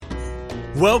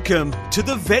Welcome to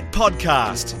the Vet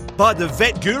Podcast by the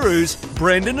Vet Gurus,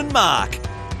 Brendan and Mark.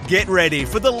 Get ready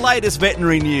for the latest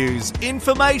veterinary news,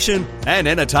 information and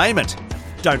entertainment.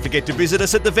 Don't forget to visit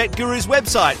us at the Vet Gurus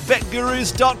website,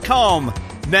 vetgurus.com.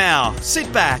 Now,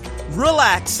 sit back,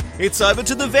 relax. It's over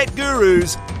to the Vet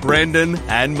Gurus, Brendan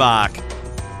and Mark.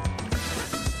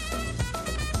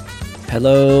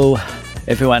 Hello,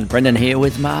 everyone. Brendan here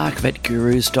with Mark,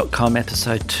 vetgurus.com,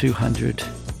 episode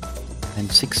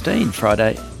 216,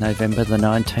 Friday, November the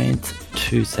 19th,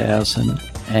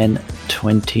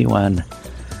 2021.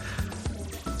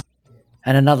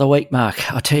 And another week,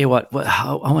 Mark. I'll tell you what,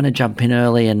 I want to jump in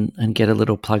early and get a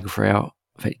little plug for our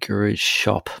Vet Gurus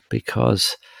shop,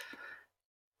 because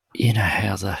you know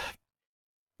how the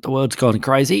world's gone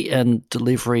crazy and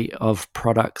delivery of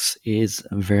products is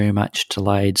very much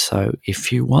delayed. So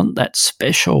if you want that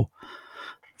special,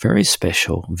 very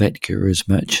special Vet Gurus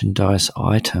merchandise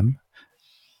item,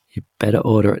 you better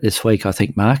order it this week, I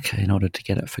think, Mark, in order to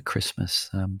get it for Christmas.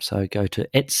 So go to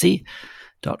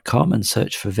Etsy.com and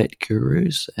search for Vet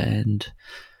Gurus, and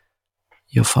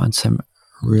you'll find some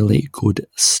really good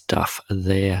stuff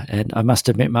there. And I must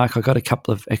admit, Mark, I got a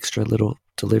couple of extra little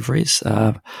deliveries,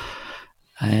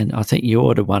 and I think you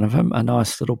ordered one of them, a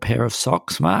nice little pair of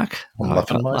socks, Mark. I'm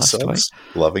loving my socks.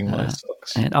 Loving my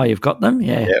socks. And you've got them?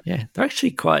 Yeah, yep. Yeah. They're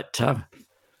actually quite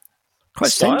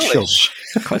sensual.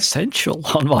 Quite sensual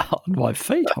on my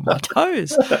feet, on my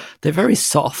toes. They're very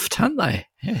soft, aren't they?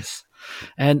 Yes.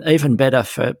 And even better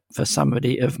for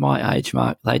somebody of my age,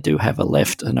 Mark, they do have a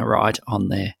left and a right on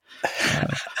there.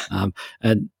 And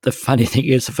the funny thing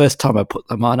is, the first time I put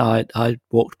them on, I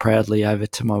walked proudly over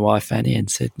to my wife, Annie,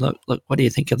 and said, look, what do you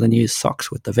think of the new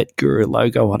socks with the Vet Guru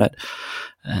logo on it?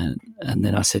 And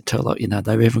then I said to her, look,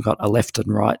 they've even got a left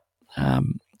and right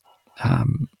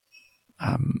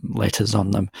letters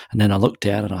on them. And then I looked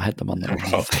down and I had them on the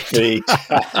wrong feet.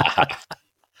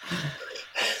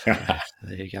 There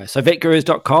you go. So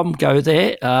vetgurus.com, go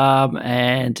there,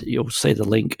 and you'll see the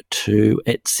link to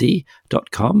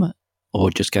Etsy.com,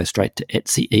 or just go straight to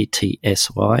Etsy,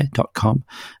 ETSY.com,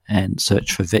 and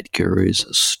search for Vet Gurus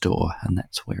store, and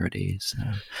that's where it is.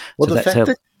 Well, the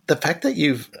fact that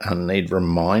you need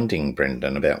reminding,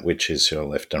 Brendan, about which is your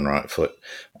left and right foot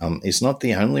is not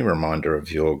the only reminder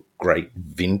of your great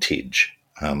vintage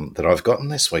that I've gotten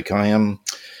this week. I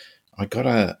got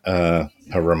a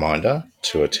reminder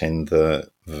to attend the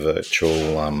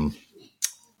virtual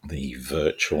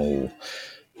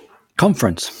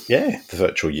conference. Yeah, the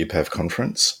virtual UPAV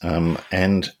conference.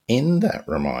 And in that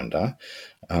reminder,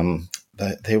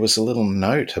 there was a little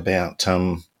note about,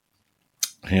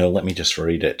 let me just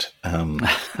read it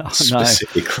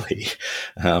specifically,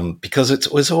 because it's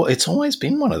always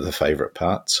been one of the favourite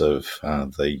parts of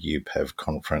the UPAV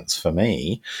conference for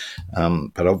me.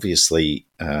 But obviously,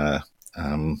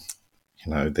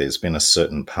 there's been a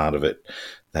certain part of it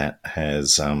that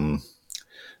has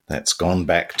that's gone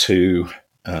back to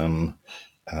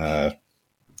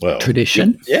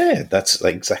tradition. Yeah, that's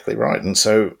exactly right. And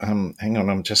so, hang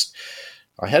on,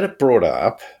 I had it brought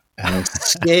up. And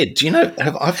Sked, do you know?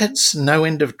 I've had no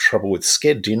end of trouble with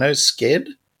Sked. Do you know Sked?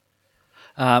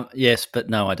 Yes, but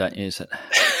no, I don't use it.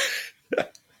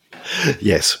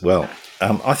 Yes, well,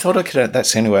 I thought I could.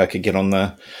 That's the only way I could get on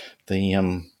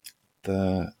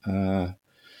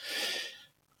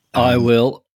I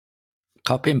will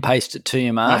copy and paste it to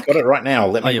you, Mark. I've got it right now.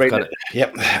 Let me read it.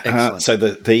 Yep. So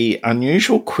the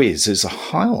unusual quiz is a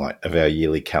highlight of our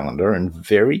yearly calendar and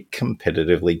very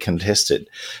competitively contested.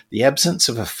 The absence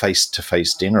of a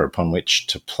face-to-face dinner upon which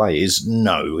to play is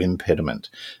no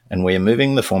impediment, and we are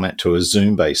moving the format to a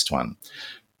Zoom-based one.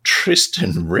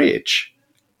 Tristan Rich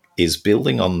is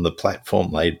building on the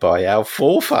platform laid by our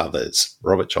forefathers,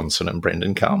 Robert Johnson and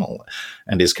Brendan Carmel,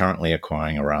 and is currently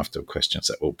acquiring a raft of questions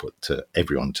that will put to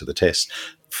everyone to the test.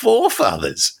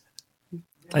 Forefathers!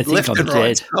 I think I'm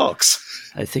dead.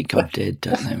 Stocks. I think I'm dead,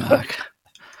 don't they, Mark?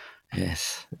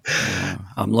 Yes.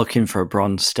 I'm looking for a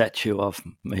bronze statue of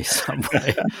me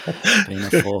somewhere, being a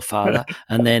forefather.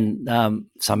 And then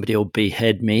somebody will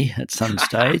behead me at some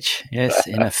stage, yes,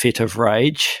 in a fit of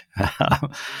rage,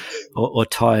 or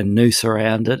tie a noose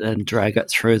around it and drag it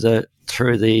through the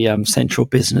central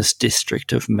business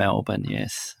district of Melbourne,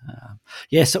 yes.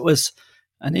 Yes, it was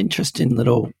an interesting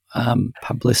little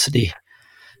publicity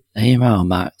email,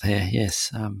 Mark, there,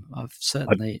 yes. I've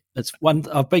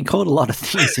been called a lot of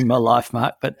things in my life,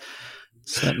 Mark, but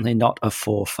certainly not a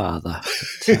forefather.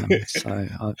 So I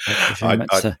presume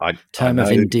it's a term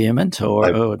of endearment, or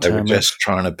a they term were just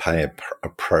trying to pay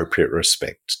appropriate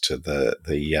respect to the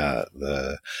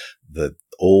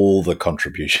all the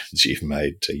contributions you've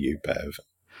made to UPAV.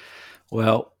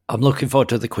 Well, I'm looking forward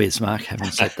to the quiz, Mark,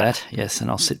 having said that. Yes, and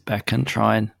I'll sit back and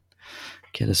try and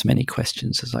get as many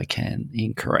questions as I can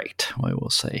incorrect. We will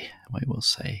see.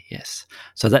 Yes.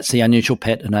 So that's the Unusual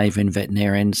Pet and Avian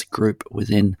Veterinarians group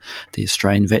within the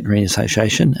Australian Veterinary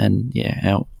Association. And,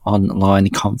 our online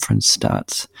conference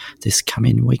starts this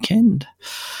coming weekend.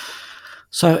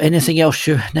 So anything else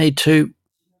you need to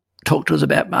talk to us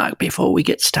about, Mark, before we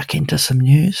get stuck into some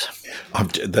news?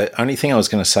 The only thing I was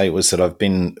going to say was that I've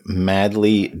been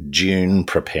madly Dune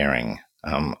preparing.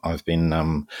 I've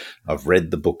read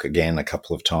the book again a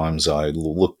couple of times. I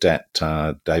looked at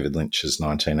David Lynch's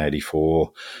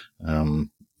 1984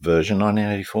 version,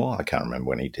 1984. I can't remember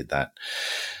when he did that.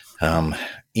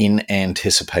 In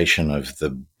anticipation of the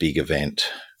big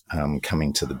event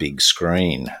coming to the big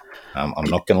screen. I'm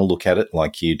not going to look at it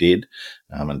like you did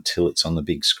until it's on the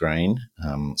big screen.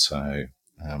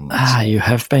 You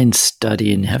have been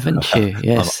studying, haven't you?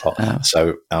 Yes.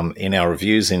 So in our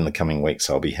reviews in the coming weeks,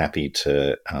 I'll be happy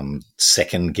to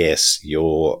second guess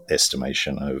your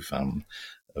estimation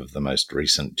of the most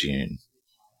recent Dune.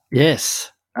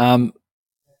 Yes. And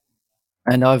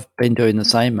I've been doing the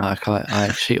same, Mark. I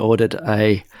actually ordered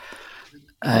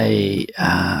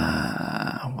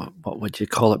what would you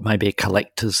call it? Maybe a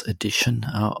collector's edition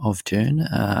of Dune,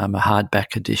 a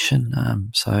hardback edition.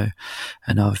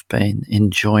 And I've been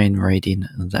enjoying reading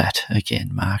that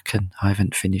again, Mark. And I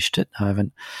haven't finished it. I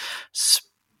haven't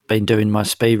been doing my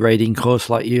speed reading course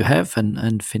like you have,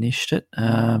 and finished it.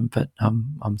 But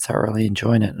I'm thoroughly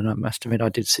enjoying it. And I must admit, I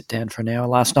did sit down for an hour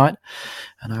last night,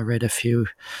 and I read a few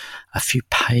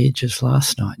pages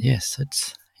last night. Yes,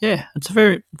 it's a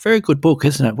very, very good book,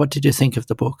 isn't it? What did you think of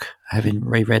the book, having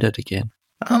reread it again?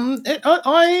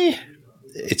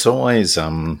 It's always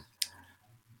the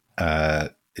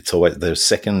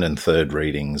second and third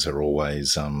readings are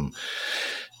always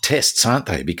tests, aren't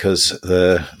they? Because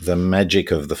the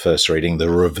magic of the first reading, the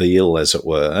reveal, as it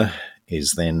were,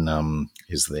 is then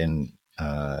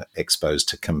exposed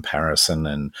to comparison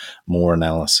and more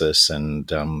analysis, and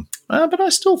but I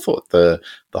still thought the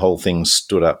whole thing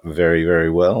stood up very, very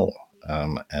well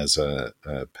as a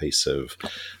piece of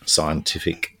science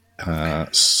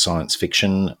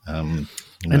fiction, and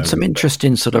some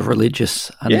interesting sort of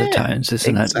religious undertones,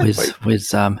 isn't it?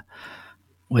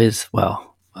 With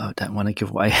I don't want to give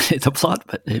away the plot,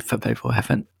 but for people who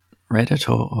haven't read it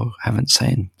or haven't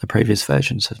seen the previous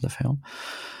versions of the film,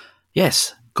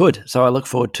 yes. Good. So I look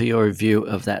forward to your review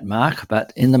of that, Mark.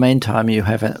 But in the meantime, you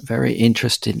have a very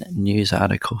interesting news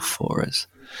article for us.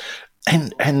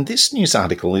 And this news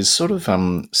article is sort of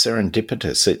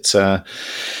serendipitous.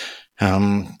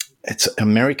 It's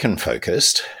American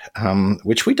focused,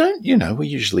 which we don't. We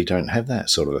usually don't have that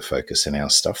sort of a focus in our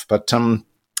stuff. But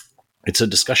it's a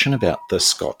discussion about the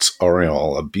Scott's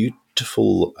oriole, a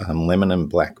beautiful lemon and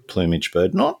black plumage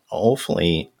bird, not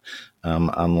awfully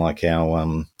unlike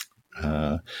our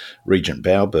Regent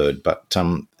bowerbird, but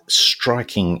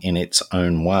striking in its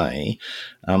own way,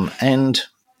 and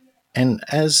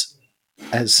as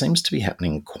seems to be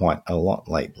happening quite a lot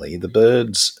lately, the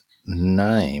bird's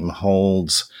name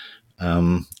holds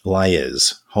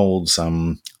layers, holds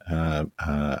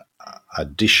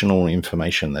additional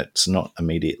information that's not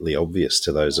immediately obvious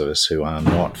to those of us who are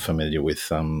not familiar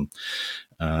with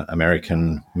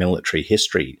American military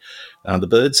history. The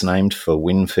bird's named for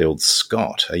Winfield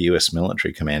Scott, a U.S.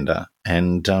 military commander,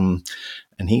 and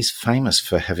he's famous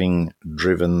for having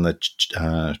driven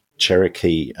the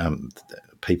Cherokee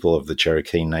people of the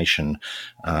Cherokee Nation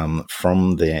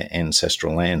from their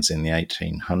ancestral lands in the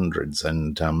 1800s,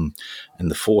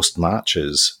 and the forced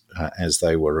marches as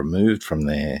they were removed from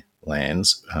their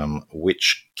lands,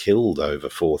 which killed over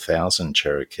 4,000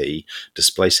 Cherokee,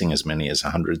 displacing as many as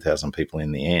 100,000 people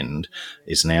in the end,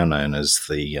 is now known as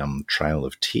the Trail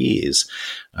of Tears.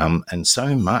 And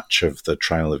so much of the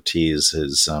Trail of Tears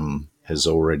has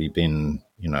already been,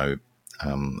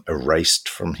 erased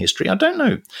from history. I don't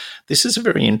know. This is a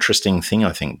very interesting thing,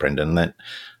 I think, Brendan, that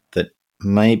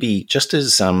maybe just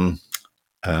as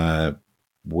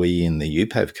we in the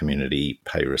UPAV community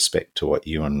pay respect to what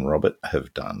you and Robert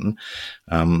have done,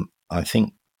 I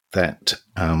think that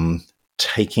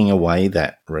taking away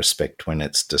that respect when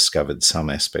it's discovered some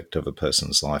aspect of a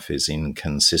person's life is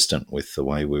inconsistent with the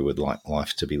way we would like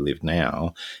life to be lived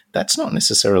now. That's not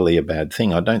necessarily a bad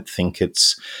thing. I don't think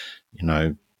it's,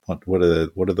 what are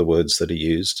the words that are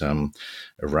used?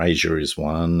 Erasure is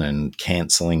one, and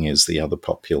cancelling is the other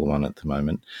popular one at the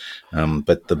moment.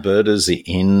 But the birders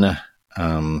in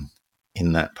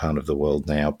that part of the world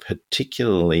now,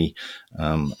 particularly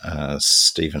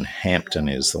Stephen Hampton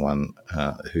is the one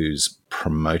who's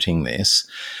promoting this.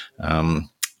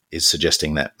 is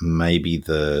suggesting that maybe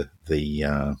the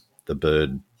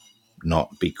bird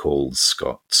not be called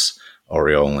Scott's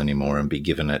oriole anymore and be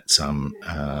given its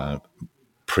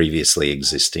previously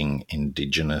existing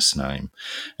Indigenous name.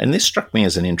 And this struck me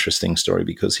as an interesting story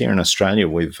because here in Australia,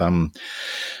 we've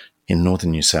in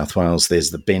northern New South Wales,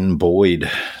 there's the Ben Boyd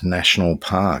National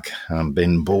Park.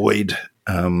 Ben Boyd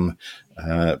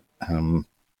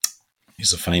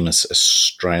is a famous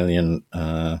Australian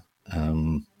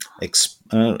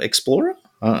explorer.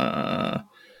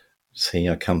 See,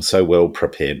 I come so well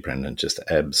prepared, Brendan, just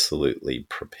absolutely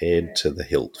prepared to the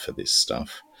hilt for this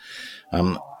stuff.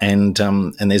 And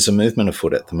there's a movement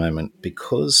afoot at the moment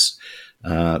because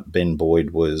Ben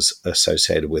Boyd was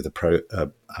associated with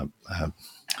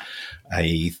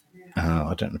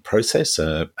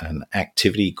an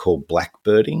activity called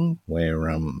blackbirding, where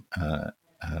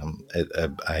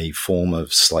a form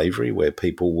of slavery where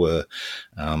people were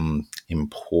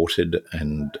imported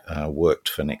and worked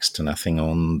for next to nothing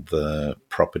on the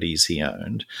properties he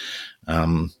owned.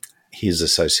 His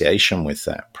association with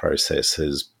that process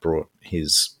has brought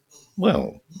his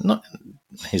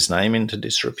name into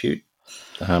disrepute.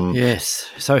 Yes.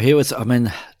 So he was,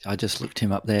 I just looked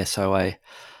him up there. So a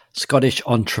Scottish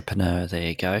entrepreneur, there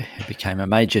you go, who became a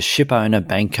major ship owner,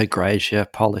 banker, grazier,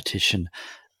 politician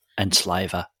and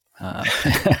slaver,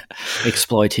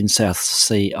 exploiting South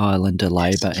Sea Islander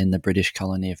labour in the British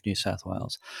colony of New South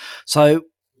Wales. So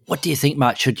what do you think,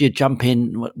 Mark? Should you jump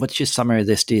in? What's your summary of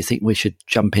this? Do you think we should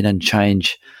jump in and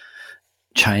change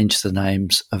the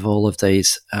names of all of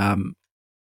these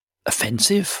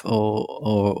offensive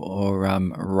or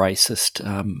racist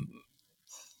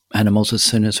animals as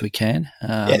soon as we can?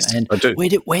 Yes, and I do.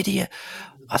 Where do you?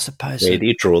 I suppose. Where do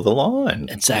you draw the line?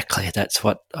 Exactly. That's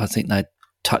what I think they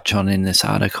touch on in this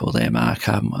article there, Mark.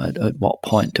 At what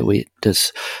point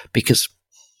because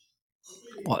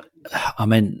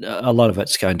a lot of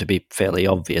it's going to be fairly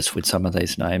obvious with some of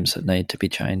these names that need to be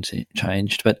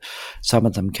changed, but some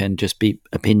of them can just be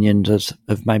opinions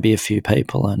of maybe a few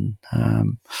people. And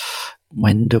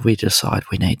when do we decide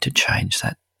we need to change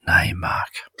that name, Mark?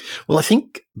 Well, I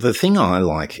think the thing I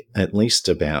like, at least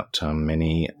about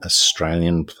many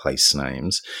Australian place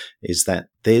names, is that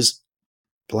there's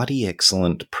bloody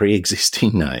excellent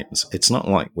pre-existing names. It's not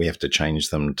like we have to change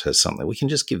them to something. We can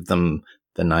just give them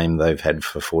the name they've had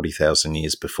for 40,000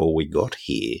 years before we got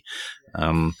here.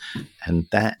 And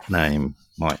that name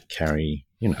might carry,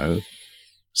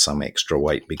 some extra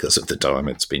weight because of the time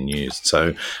it's been used.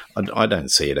 So I don't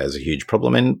see it as a huge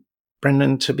problem. And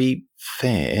Brendan, to be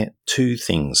fair, two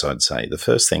things I'd say. The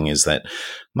first thing is that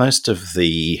most of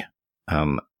the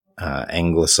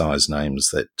anglicised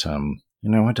names that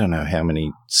I don't know how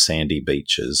many sandy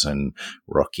beaches and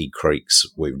rocky creeks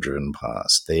we've driven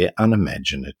past. They're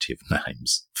unimaginative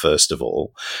names, first of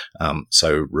all.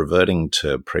 So reverting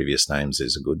to previous names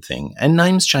is a good thing. And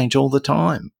names change all the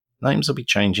time. Names will be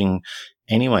changing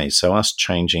anyway. So us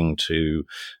changing to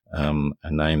a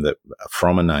name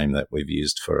that we've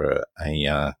used for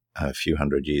a few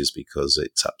hundred years because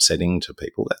it's upsetting to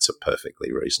people, that's a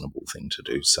perfectly reasonable thing to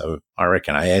do. So I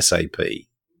reckon ASAP.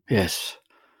 Yes.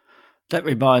 That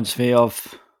reminds me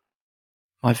of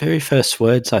my very first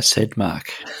words I said,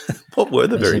 Mark. What were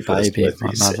the very first words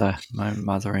you said? My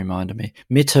mother reminded me.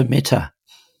 Mitta Mitta.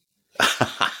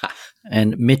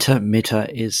 And Mitta Mitta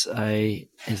is a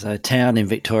town in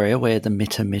Victoria where the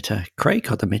Mitta Mitta Creek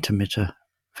or the Mitta Mitta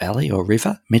Valley or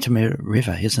river, Mitta Mitta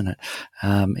River, isn't it,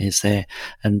 is there.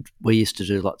 And we used to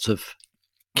do lots of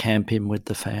camping with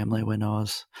the family when I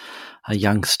was a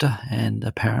youngster, and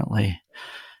apparently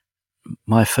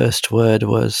my first word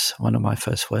was one of my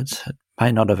first words. It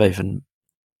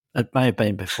may have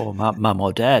been before mum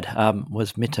or dad,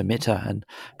 was Mitta Mitta. And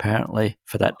apparently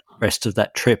for that rest of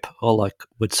that trip, all I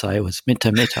would say was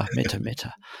Mitta Mitta, Mitta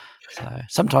Mitta. So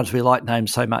sometimes we like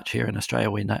names so much here in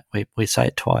Australia, we say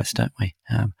it twice, don't we?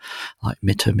 Like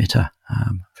Mitta Mitta,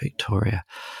 Victoria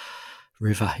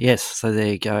River. Yes, so there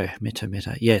you go, Mitta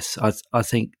Mitta. Yes, I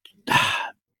think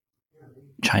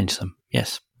change them.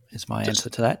 Yes, is my answer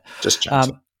to that. Just change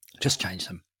them. Just change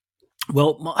them.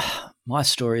 Well, my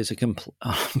story is a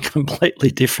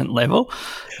completely different level.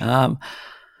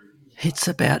 It's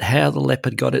about how the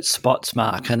leopard got its spots,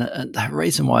 Mark. And the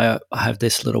reason why I have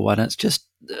this little one, it's just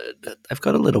they've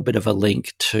got a little bit of a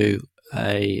link to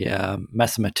a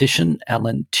mathematician,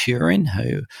 Alan Turing,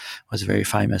 who was very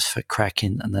famous for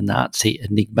cracking the Nazi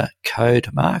Enigma code,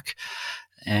 Mark.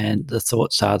 And the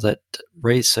thoughts are that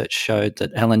research showed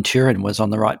that Alan Turing was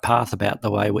on the right path about the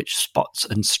way which spots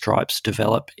and stripes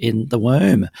develop in the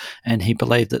womb. And he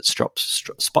believed that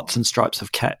spots and stripes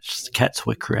of cats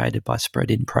were created by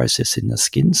spread-in process in the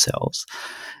skin cells.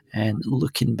 And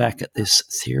looking back at this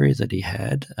theory that he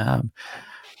had,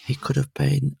 he could have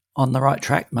been on the right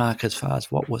track, Mark, as far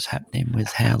as what was happening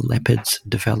with how leopards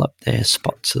developed their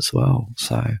spots as well.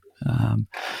 So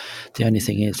the only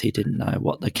thing is he didn't know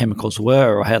what the chemicals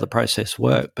were or how the process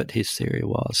worked, but his theory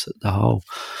was that the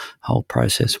whole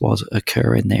process was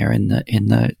occurring there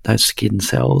in those skin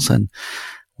cells. And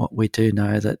what we do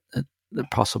know that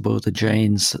possible the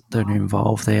genes that are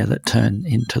involved there that turn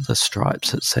into the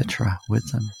stripes, etc., with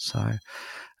them. So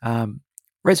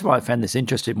reason why I found this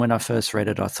interesting, when I first read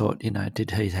it, I thought, did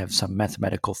he have some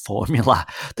mathematical formula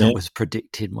that was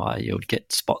predicting why you would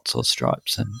get spots or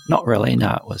stripes? And not really.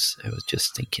 No, it was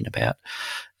just thinking about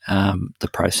the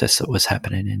process that was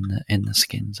happening in the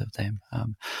skins of them.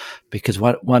 Because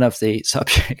one of the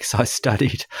subjects I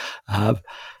studied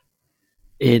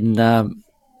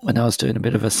when I was doing a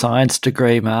bit of a science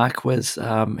degree, Mark, was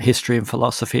history and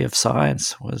philosophy of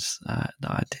science.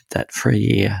 I did that for a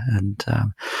year, and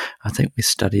I think we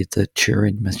studied the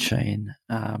Turing machine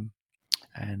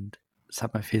and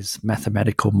some of his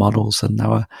mathematical models, and they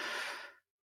were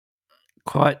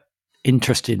quite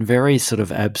interesting, very sort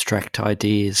of abstract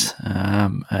ideas,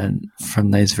 and from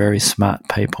these very smart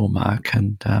people, Mark,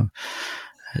 and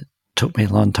took me a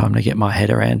long time to get my head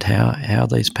around how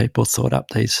these people thought up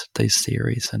these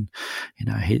theories. And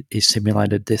he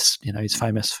simulated this. He's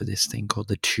famous for this thing called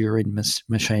the Turing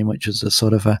machine, which is a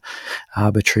sort of a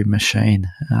arbitrary machine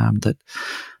that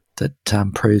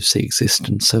proves the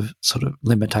existence of sort of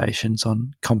limitations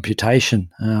on computation,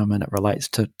 and it relates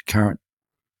to current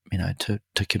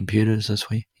to computers as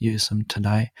we use them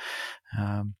today.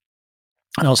 And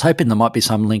I was hoping there might be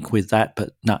some link with that,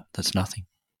 but no, there's nothing.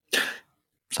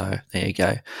 So there you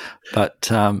go. But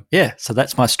so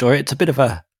that's my story. It's a bit of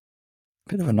a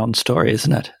non-story,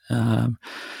 isn't it? No,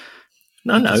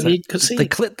 because the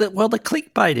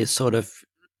clickbait is sort of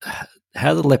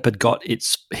how the leopard got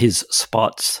his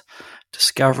spots.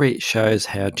 Discovery shows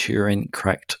how Turing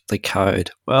cracked the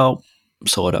code. Well,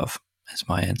 sort of is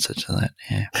my answer to that.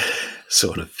 Yeah,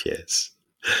 sort of, yes.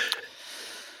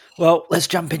 Well, let's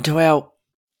jump into our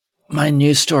main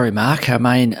news story, Mark, our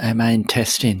main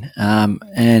testing,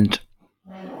 and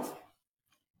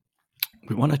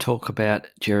we want to talk about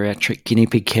geriatric guinea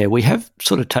pig care. We have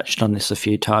sort of touched on this a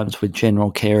few times with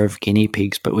general care of guinea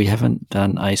pigs, but we haven't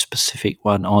done a specific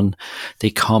one on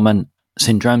the common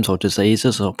syndromes or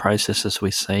diseases or processes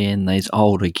we see in these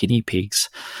older guinea pigs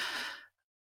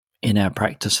in our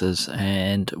practices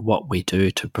and what we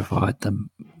do to provide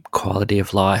them quality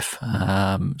of life.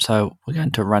 So we're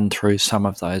going to run through some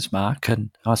of those, Mark. And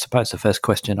I suppose the first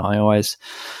question I always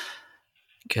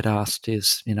get asked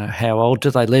is, how old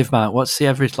do they live, Mark? What's the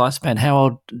average lifespan? How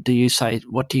old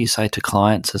what do you say to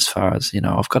clients as far as,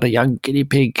 I've got a young guinea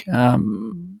pig, how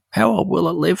old will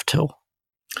it live till?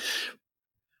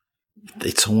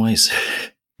 It's always,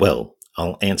 well,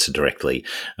 I'll answer directly.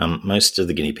 Most of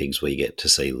the guinea pigs we get to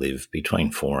see live between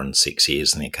 4 and 6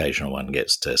 years, and the occasional one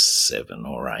gets to 7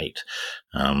 or 8.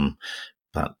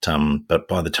 But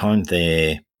by the time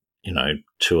they're,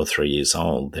 2 or 3 years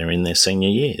old, they're in their senior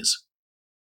years.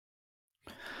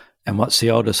 And what's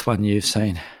the oldest one you've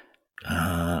seen?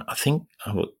 I think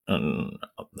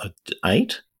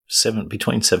 8, 7,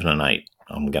 between 7 and 8.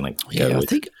 I'm going to go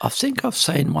with. I think I've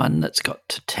seen one that's got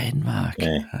to 10, Mark.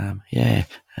 Yeah.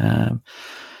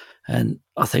 And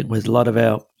I think with a lot of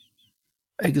our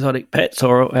exotic pets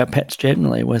or our pets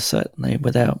generally, we're certainly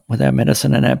with our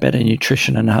medicine and our better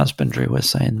nutrition and husbandry, we're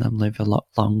seeing them live a lot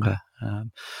longer.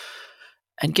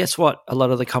 And guess what? A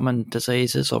lot of the common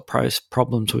diseases or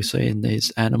problems we see in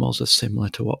these animals are similar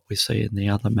to what we see in the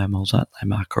other mammals, aren't they,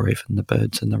 Mark, or even the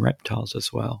birds and the reptiles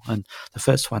as well. And the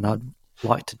first one I'd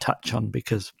like to touch on,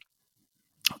 because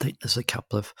I think there's a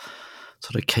couple of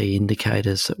sort of key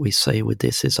indicators that we see with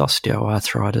this, is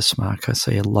osteoarthritis, Mark. I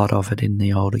see a lot of it in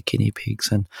the older guinea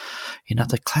pigs. And,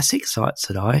 the classic sites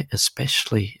that I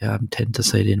especially tend to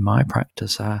see it in my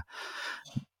practice are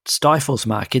stifles,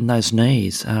 Mark, in those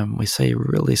knees. We see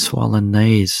really swollen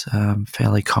knees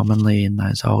fairly commonly in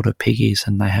those older piggies,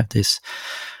 and they have this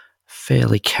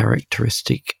fairly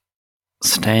characteristic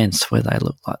stance where they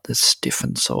look like they're stiff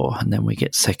and sore, and then we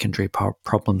get secondary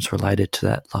problems related to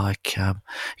that, like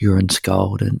urine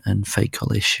scald and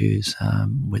fecal issues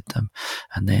with them,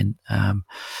 and then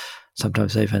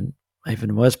sometimes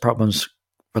even worse problems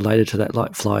related to that,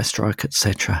 like fly stroke,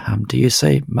 etc. Do you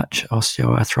see much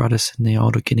osteoarthritis in the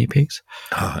older guinea pigs?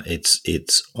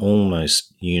 It's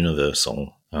almost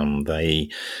universal. The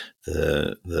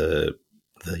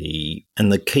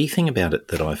key thing about it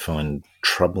that I find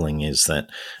troubling is that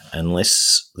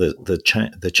unless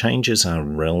the changes are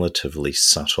relatively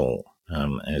subtle,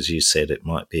 As you said, it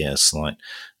might be a slight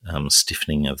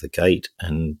stiffening of the gait,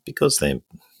 and because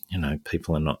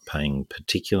people are not paying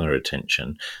particular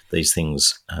attention, these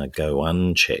things go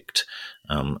unchecked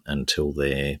until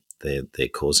they're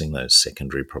causing those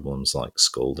secondary problems like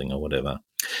scalding or whatever.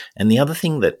 And the other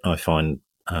thing that I find,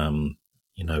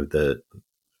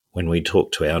 when we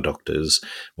talk to our doctors,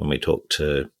 when we talk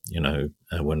to,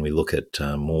 when we look at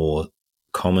more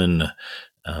common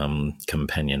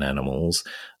companion animals,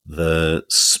 the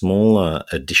smaller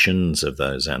additions of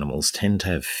those animals tend to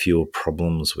have fewer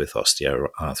problems with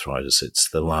osteoarthritis. It's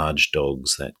the large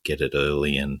dogs that get it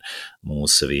early and more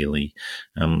severely.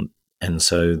 And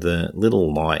so the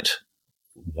little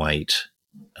lightweight,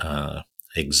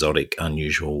 exotic,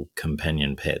 unusual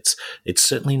companion pets, it's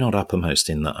certainly not uppermost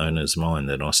in the owner's mind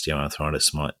that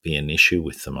osteoarthritis might be an issue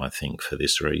with them, I think, for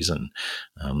this reason.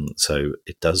 So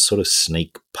it does sort of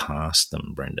sneak past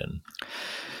them, Brendan.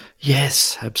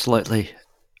 Yes, absolutely.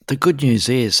 The good news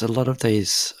is a lot of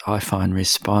these, I find,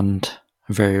 respond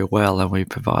very well, and we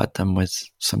provide them with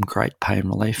some great pain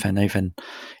relief and even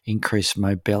increased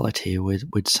mobility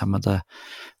with some of the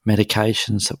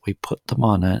medications that we put them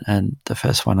on. And the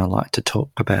first one I like to talk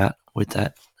about with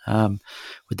that,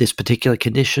 with this particular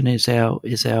condition, is our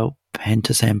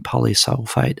pentosan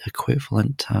polysulfate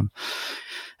equivalent.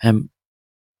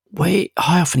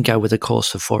 I often go with a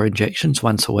course of 4 injections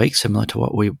once a week, similar to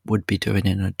what we would be doing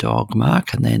in a dog,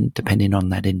 Mark. And then, depending on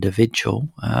that individual,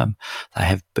 they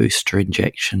have booster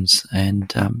injections, and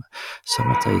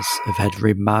some of these have had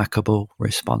remarkable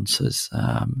responses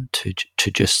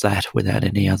to just that, without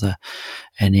any other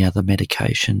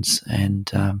medications.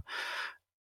 And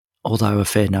although a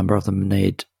fair number of them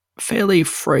need fairly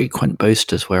frequent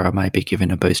boosters, where I may be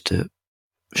giving a booster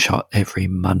shot every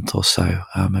month or so.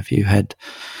 Have you had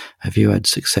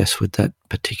success with that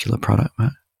particular product,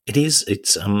 Mark?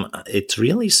 It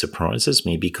really surprises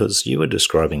me, because you were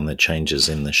describing the changes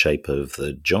in the shape of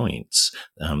the joints,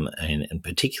 and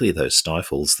particularly those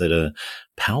stifles that are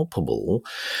palpable.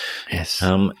 Yes.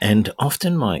 And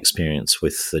often my experience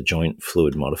with the joint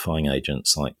fluid modifying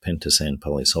agents like pentosan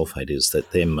polysulfate is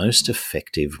that they're most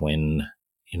effective when,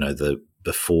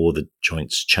 before the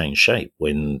joints change shape,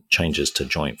 when changes to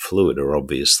joint fluid are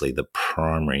obviously the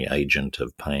primary agent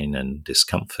of pain and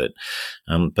discomfort.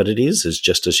 But it is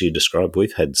just as you described.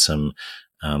 We've had some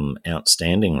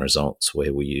outstanding results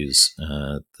where we use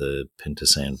the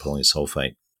pentosan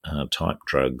polysulfate type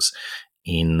drugs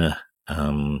in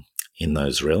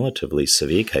those relatively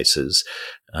severe cases.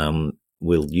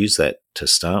 We'll use that to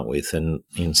start with, and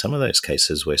in some of those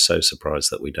cases we're so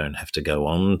surprised that we don't have to go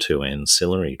on to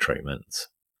ancillary treatments.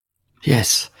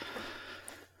 Yes.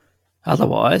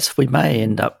 Otherwise, we may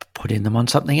end up putting them on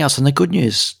something else. And the good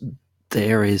news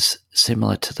there is,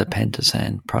 similar to the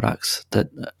pentosan products,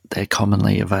 that they're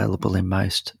commonly available in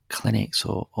most clinics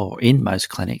or in most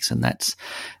clinics, and that's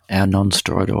our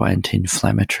non-steroidal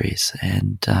anti-inflammatories.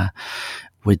 And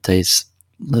with these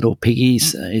little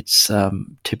piggies, it's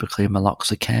typically a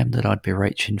meloxicam that I'd be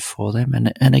reaching for them.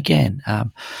 And again,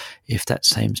 if that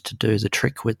seems to do the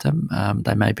trick with them,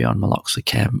 they may be on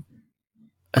meloxicam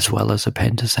as well as a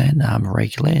pentosan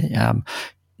regularly.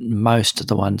 Most of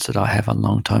the ones that I have on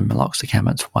long-term meloxicam,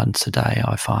 it's once a day,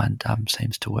 I find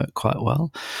seems to work quite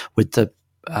well, with the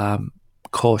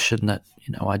caution that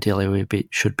ideally we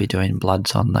should be doing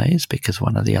bloods on these, because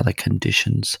one of the other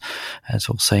conditions, as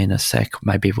we'll see in a sec,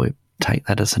 maybe we take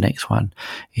that as the next one,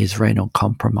 is renal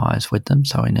compromise with them.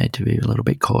 So we need to be a little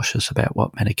bit cautious about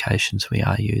what medications we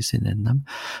are using in them.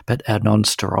 But our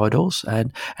non-steroidals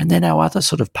and then our other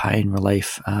sort of pain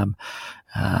relief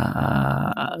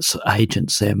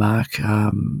agents there, Mark,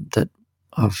 that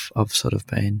I've sort of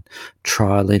been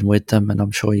trialing with them, and I'm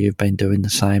sure you've been doing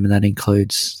the same, and that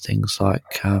includes things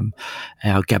like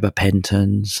our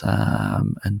gabapentins,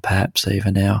 and perhaps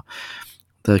even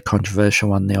the controversial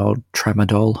one, the old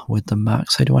tramadol with them, Mark.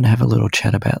 So do you want to have a little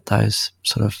chat about those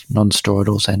sort of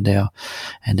non-steroidals and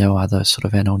our other sort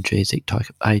of analgesic type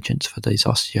agents for these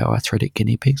osteoarthritic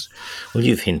guinea pigs? Well,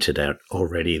 you've hinted out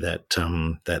already that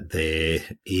there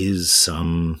is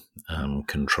some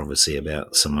controversy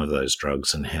about some of those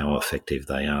drugs and how effective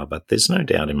they are, but there's no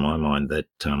doubt in my mind that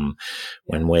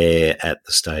when we're at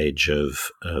the stage of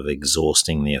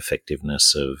exhausting the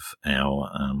effectiveness of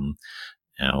our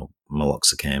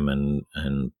meloxicam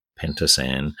and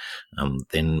pentosan,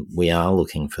 then we are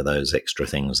looking for those extra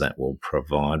things that will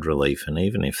provide relief. And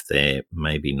even if they're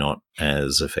maybe not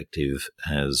as effective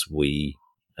as we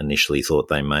initially thought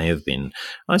they may have been,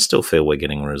 I still feel we're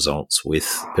getting results with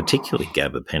particularly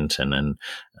gabapentin,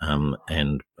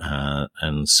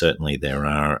 and certainly there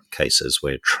are cases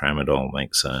where tramadol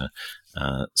makes a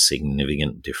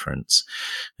significant difference.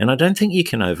 And I don't think you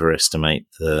can overestimate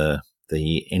the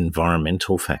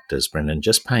environmental factors, Brendan.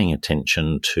 Just paying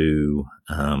attention to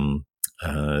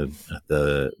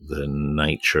the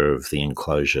nature of the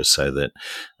enclosure, so that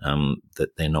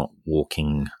that they're not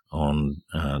walking on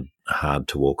hard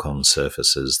to walk on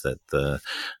surfaces, that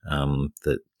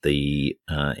the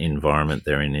environment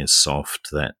they're in is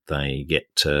soft, that they get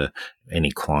to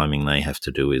any climbing they have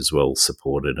to do is well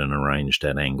supported and arranged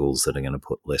at angles that are going to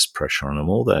put less pressure on them.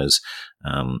 All those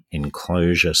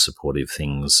enclosure supportive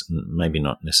things, maybe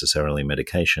not necessarily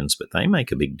medications, but they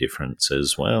make a big difference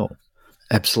as well.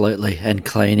 Absolutely, and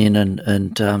cleaning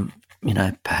and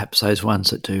perhaps those ones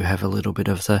that do have a little bit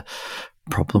of the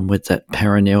problem with that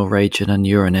perineal region and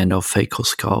urine and or fecal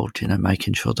scald,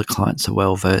 making sure the clients are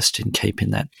well versed in keeping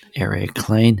that area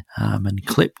clean and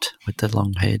clipped with the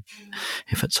long head,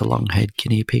 if it's a long head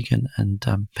guinea pig, and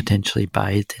potentially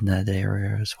bathed in that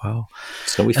area as well.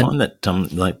 So we find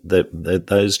that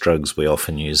those drugs we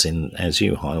often use in, as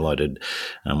you highlighted,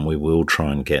 we will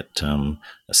try and get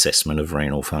assessment of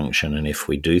renal function, and if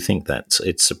we do think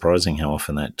it's surprising how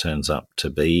often that turns up to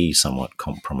be somewhat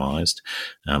compromised.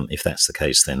 If that's the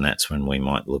case, then that's when we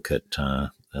might look at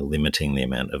limiting the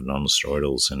amount of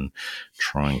non-steroidals and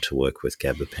trying to work with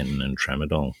gabapentin and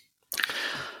tramadol.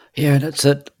 Yeah, and it's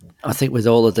I think with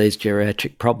all of these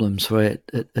geriatric problems, where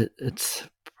it's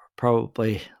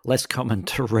probably less common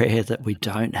to rare that we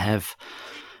don't have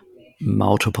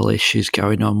multiple issues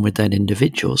going on with that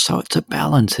individual. So it's a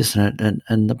balance, isn't it?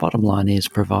 And the bottom line is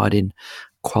providing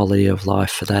quality of life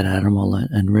for that animal,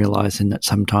 and realising that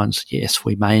sometimes, yes,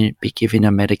 we may be giving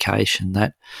a medication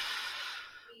that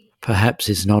perhaps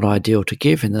is not ideal to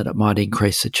give, in that it might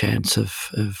increase the chance of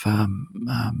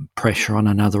pressure on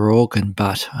another organ,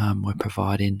 but we're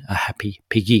providing a happy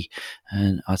piggy.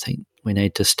 And I think we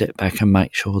need to step back and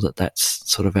make sure that that's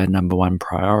sort of our number one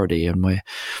priority, and we're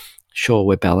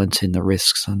balancing the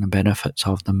risks and the benefits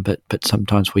of them, but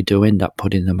sometimes we do end up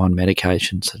putting them on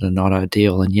medications that are not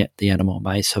ideal, and yet the animal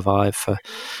may survive for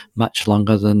much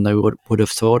longer than they would have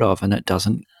thought of, and it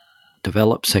doesn't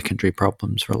develop secondary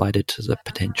problems related to the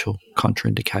potential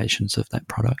contraindications of that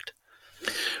product.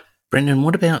 Brendan,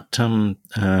 what about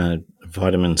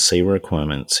vitamin C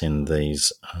requirements in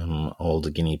these older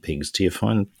guinea pigs? Do you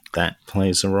find that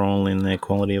plays a role in their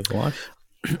quality of life?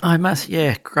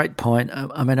 Great point.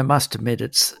 I mean, I must admit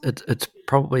it's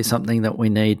probably something that we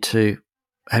need to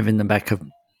have in the back of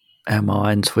our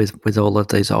minds with all of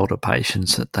these older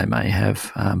patients, that they may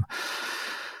have an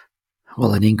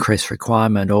increased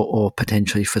requirement or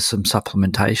potentially for some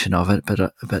supplementation of it.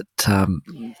 But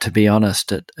to be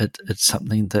honest, it's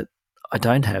something that I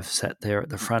don't have sat there at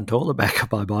the front or the back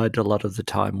of my mind a lot of the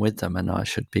time with them, and I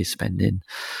should be spending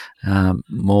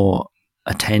more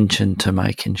attention to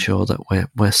making sure that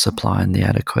we're supplying the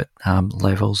adequate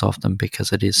levels of them,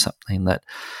 because it is something that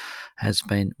has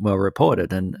been well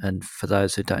reported. And for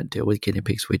those who don't deal with guinea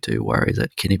pigs, we do worry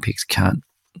that guinea pigs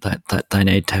that they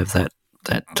need to have that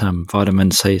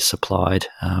vitamin C supplied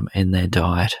in their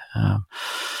diet.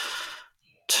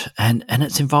 And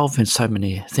it's involved in so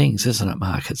many things, isn't it,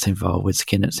 Mark? It's involved with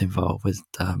skin, it's involved with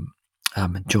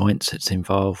joints, it's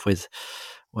involved with,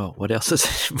 well, what else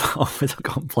is involved with a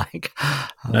gone blank?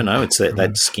 No, it's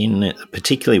that skin.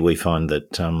 Particularly, we find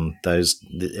that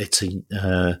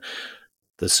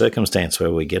the circumstance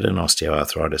where we get an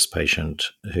osteoarthritis patient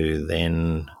who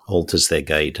then alters their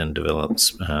gait and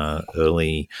develops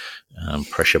early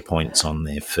pressure points on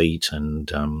their feet,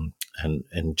 and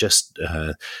just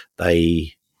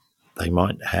they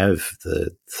might have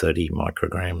the 30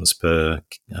 micrograms per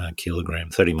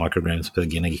kilogram, 30 micrograms per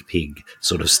guinea pig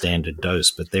sort of standard dose,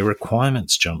 but their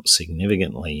requirements jump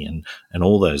significantly, and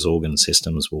all those organ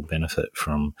systems will benefit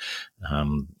from,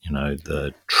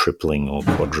 the tripling or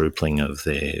quadrupling of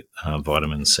their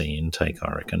vitamin C intake,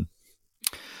 I reckon.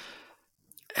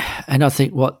 And I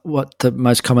think what the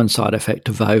most common side effect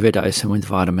of overdosing with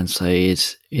vitamin C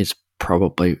is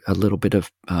probably a little bit of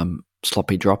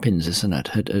sloppy drop-ins, isn't it?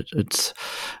 It's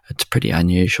pretty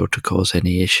unusual to cause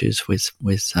any issues with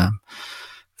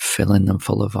filling them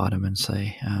full of vitamin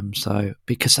C. So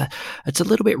because it's a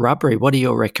little bit rubbery, what are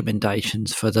your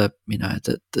recommendations for the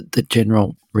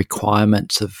general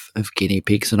requirements of guinea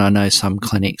pigs? And I know some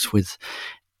clinics with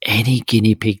any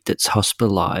guinea pig that's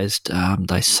hospitalised,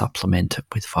 they supplement it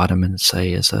with vitamin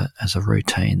C as a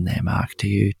routine there, Mark. Do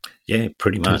you? Yeah,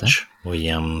 pretty much.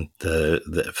 We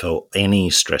for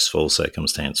any stressful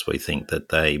circumstance, we think that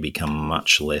they become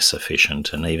much less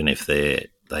efficient, and even if they're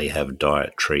they have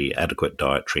adequate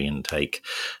dietary intake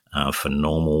for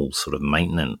normal sort of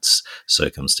maintenance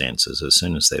circumstances. As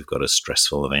soon as they've got a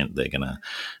stressful event, they're going to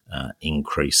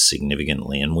increase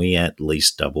significantly, and we at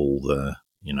least double the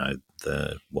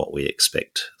what we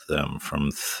expect from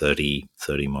 30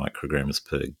 micrograms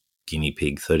per guinea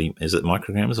pig. 30, is it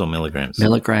micrograms or milligrams?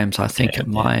 Milligrams, I think it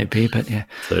might be, but yeah,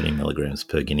 30 milligrams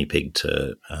per guinea pig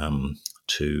to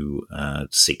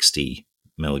 60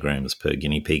 milligrams per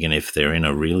guinea pig, and if they're in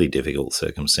a really difficult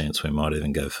circumstance, we might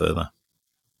even go further.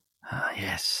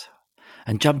 Yes.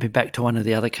 And jumping back to one of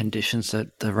the other conditions,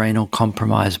 the renal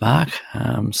compromise, Mark.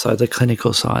 So the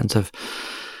clinical signs of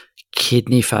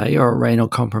kidney failure or renal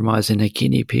compromise in a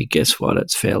guinea pig, guess what?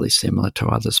 It's fairly similar to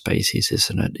other species,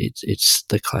 isn't it? It's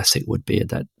the classic would be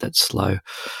that slow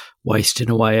wasting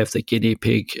away of the guinea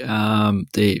pig.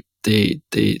 The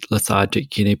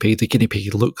lethargic guinea pig. The guinea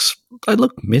pig they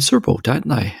look miserable, don't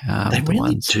they? They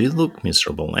really do look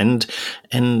miserable, and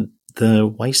the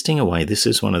wasting away, this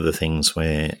is one of the things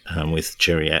where with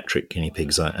geriatric guinea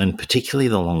pigs, and particularly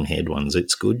the long-haired ones,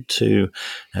 it's good to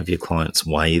have your clients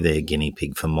weigh their guinea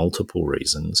pig for multiple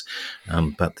reasons.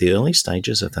 But the early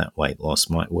stages of that weight loss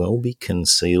might well be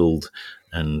concealed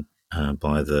and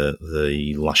by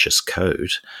the luscious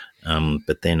coat.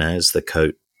 But then as the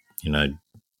coat,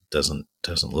 doesn't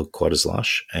look quite as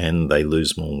lush and they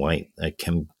lose more weight, it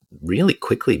can really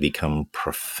quickly become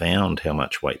profound how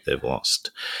much weight they've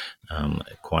lost,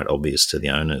 quite obvious to the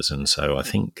owners. And so I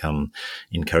think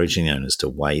encouraging the owners to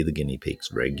weigh the guinea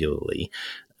pigs regularly,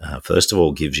 first of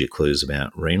all, gives you clues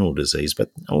about renal disease,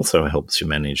 but also helps you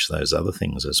manage those other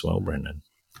things as well, Brendan.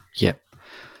 Yep.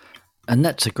 And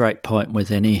that's a great point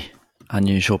with any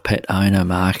unusual pet owner,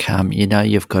 Mark.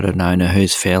 You've got an owner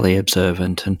who's fairly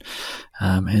observant and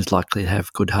who's likely to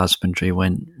have good husbandry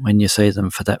when you see them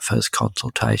for that first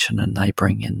consultation and they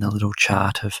bring in the little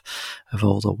chart of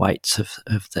all the weights of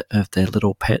their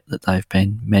little pet that they've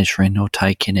been measuring or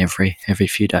taking every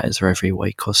few days or every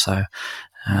week or so.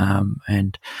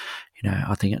 And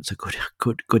I think it's a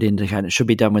good indicator. It should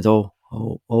be done with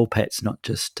all pets, not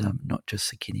just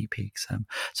the guinea pigs.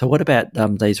 So what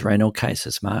about these renal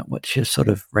cases, Mark? What's your sort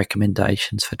of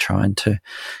recommendations for trying to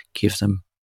give them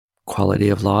quality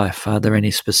of life? Are there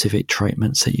any specific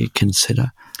treatments that you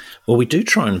consider? Well, we do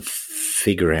try and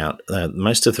figure out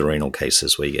most of the renal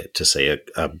cases we get to see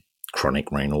a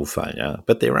chronic renal failure,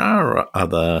 but there are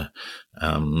other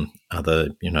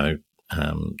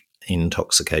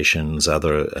intoxications,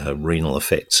 other renal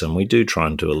effects, and we do try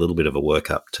and do a little bit of a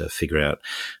workup to figure out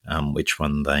which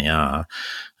one they are.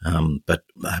 But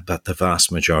the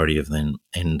vast majority of them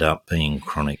end up being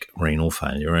chronic renal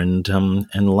failure, and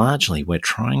largely we're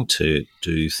trying to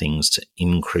do things to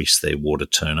increase their water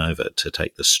turnover, to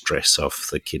take the stress off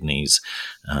the kidneys,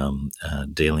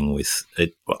 dealing with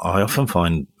it. I often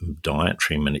find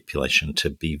dietary manipulation to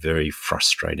be very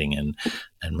frustrating and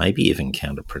maybe even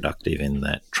counterproductive in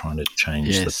that trying to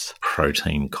change the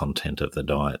protein content of the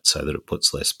diet so that it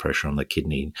puts less pressure on the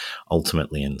kidney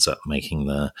ultimately ends up making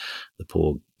the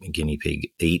poor guinea pig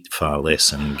eat far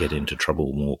less and get into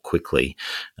trouble more quickly.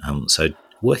 So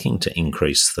working to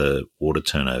increase the water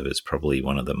turnover is probably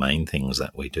one of the main things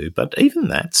that we do. But even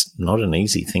that's not an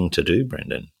easy thing to do,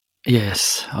 Brendan.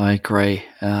 Yes, I agree.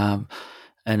 And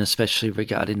especially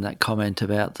regarding that comment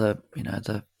about the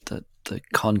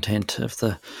content of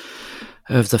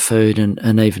the food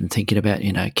and even thinking about,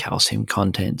 calcium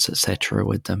contents, etc.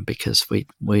 with them, because we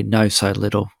know so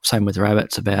little, same with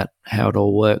rabbits, about how it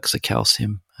all works, the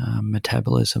calcium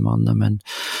metabolism on them,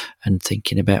 and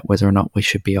thinking about whether or not we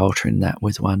should be altering that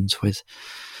with ones with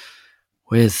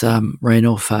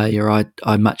renal failure.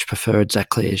 I much prefer,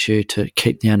 exactly as you, to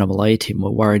keep the animal eating. We're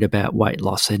worried about weight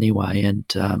loss anyway, and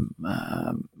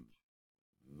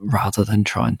rather than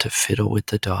trying to fiddle with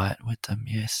the diet with them,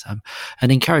 yes.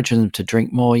 And encouraging them to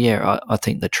drink more, I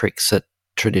think the tricks that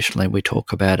traditionally we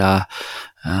talk about are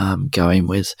going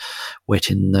with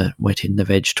wetting the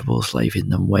vegetables, leaving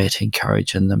them wet,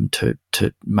 encouraging them to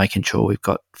making sure we've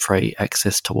got free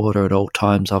access to water at all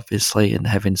times, obviously, and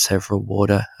having several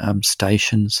water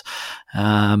stations.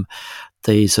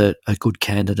 These are good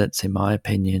candidates, in my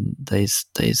opinion, these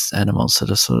animals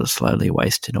that are sort of slowly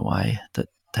wasting away, that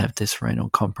have this renal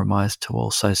compromise, to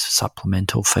also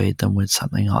supplemental feed them with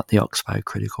something like the Oxbow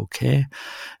Critical Care.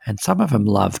 And some of them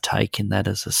love taking that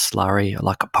as a slurry,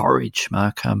 like a porridge,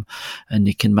 Mark, and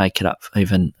you can make it up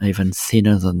even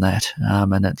thinner than that,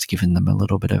 and it's giving them a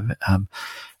little bit of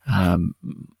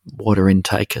water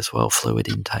intake as well, fluid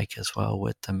intake as well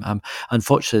with them.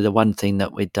 Unfortunately, the one thing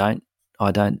that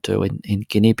I don't do in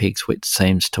guinea pigs, which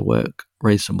seems to work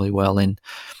reasonably well in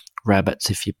rabbits,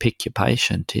 if you pick your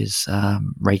patient, is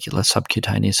regular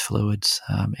subcutaneous fluids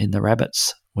in the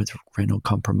rabbits with renal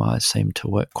compromise seem to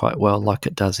work quite well, like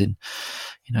it does in,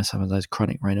 some of those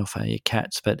chronic renal failure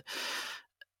cats. But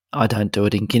I don't do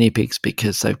it in guinea pigs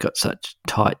because they've got such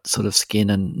tight sort of skin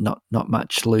and not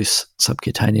much loose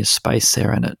subcutaneous space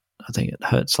there, and I think it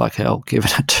hurts like hell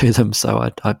giving it to them. So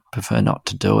I prefer not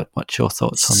to do it. What's your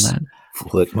thoughts on that?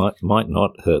 Well, it might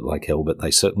not hurt like hell, but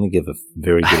they certainly give a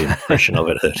very good impression of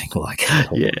it hurting like hell.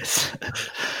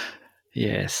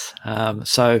 Yes.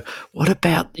 So what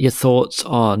about your thoughts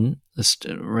on this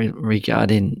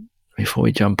regarding, before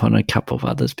we jump on a couple of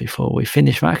others before we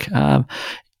finish, Mark,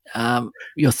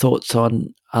 your thoughts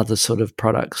on other sort of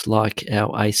products like our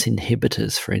ACE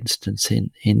inhibitors, for instance,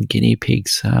 in guinea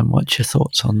pigs? What's your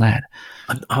thoughts on that?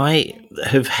 I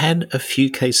have had a few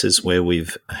cases where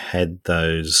we've had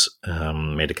those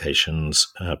medications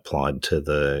applied to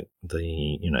the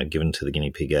given to the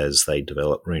guinea pig as they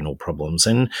develop renal problems.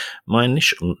 And my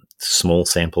initial small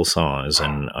sample size,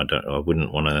 and I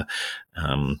wouldn't want to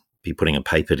be putting a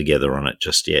paper together on it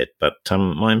just yet, but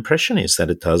my impression is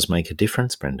that it does make a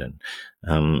difference, Brendan.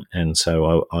 And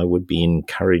so I would be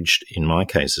encouraged, in my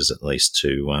cases at least,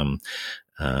 to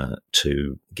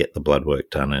get the blood work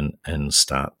done and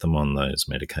start them on those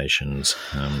medications,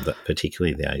 that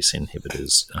particularly the ACE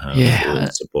inhibitors, for the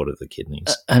support of the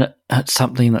kidneys. And it's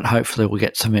something that hopefully we'll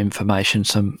get some information,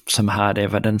 some hard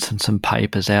evidence and some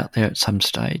papers out there at some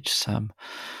stage.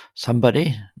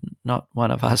 Somebody, not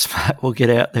one of us, will get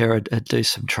out there and do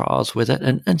some trials with it.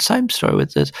 And same story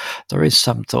with this. There is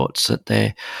some thoughts that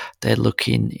they're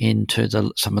looking into,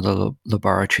 some of the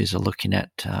laboratories are looking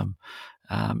at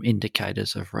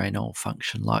indicators of renal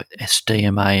function like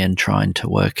SDMA and trying to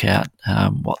work out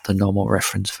what the normal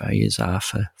reference values are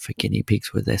for guinea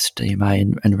pigs with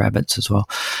SDMA and rabbits as well,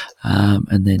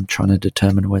 and then trying to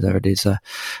determine whether it is a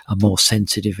more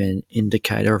sensitive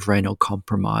indicator of renal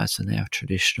compromise than our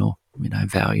traditional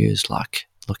values, like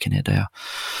looking at our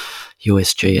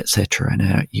USG, etc., and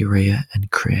our urea and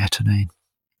creatinine.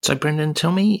 So, Brendan,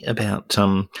 tell me about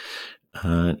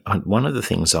one of the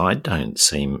things I don't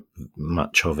see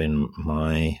much of in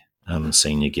my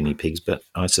senior guinea pigs, but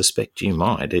I suspect you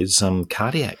might, is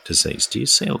cardiac disease. Do you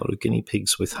see a lot of guinea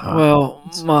pigs with heart? Well,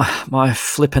 my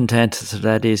flippant answer to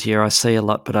that is, I see a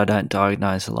lot, but I don't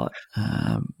diagnose a lot.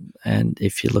 And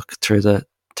if you look through the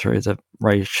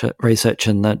research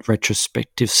and the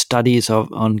retrospective studies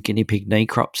on guinea pig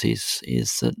necropsies,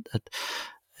 is that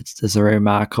there's a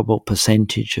remarkable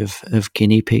percentage of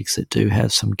guinea pigs that do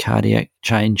have some cardiac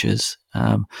changes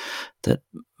that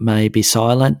may be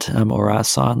silent or are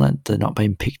silent. They're not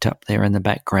being picked up there in the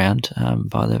background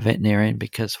by the veterinarian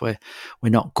because we're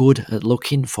not good at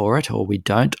looking for it, or we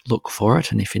don't look for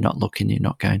it. And if you're not looking, you're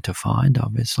not going to find,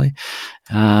 obviously.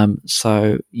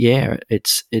 So yeah,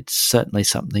 it's certainly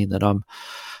something that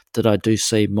I do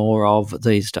see more of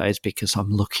these days because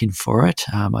I'm looking for it.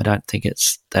 I don't think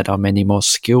it's that I'm any more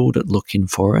skilled at looking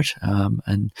for it.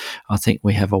 And I think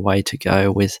we have a way to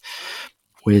go with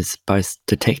both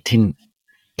detecting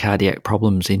cardiac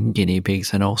problems in guinea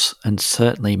pigs and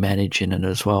certainly managing it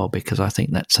as well, because I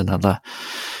think that's another,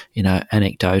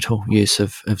 anecdotal use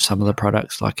of some of the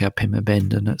products like our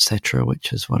pimabendin, etc.,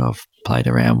 which is what I've played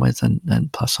around with,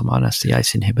 and plus or minus the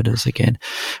ACE inhibitors again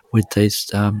with these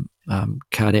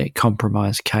cardiac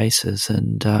compromise cases.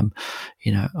 And,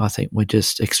 I think we're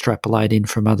just extrapolating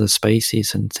from other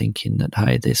species and thinking that,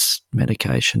 hey, this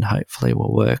medication hopefully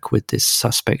will work with this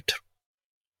suspect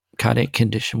cardiac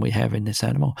condition we have in this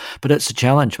animal. But it's a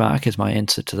challenge, Mark, is my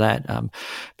answer to that,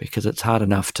 because it's hard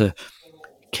enough to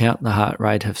count the heart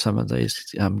rate of some of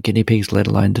these guinea pigs, let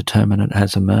alone determine it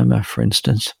has a murmur, for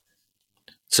instance.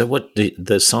 So what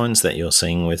the signs that you're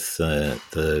seeing with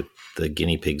the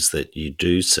guinea pigs that you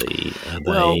do see, are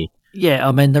they... Yeah,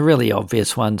 I mean, the really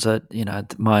obvious ones are,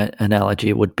 my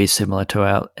analogy would be similar to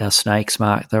our snakes,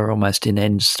 Mark. They're almost in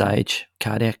end stage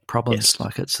cardiac problems. Yes.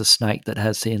 Like it's a snake that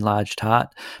has the enlarged heart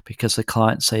because the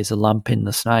client sees a lump in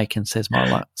the snake and says,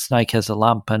 my snake has a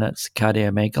lump and it's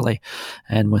cardiomegaly.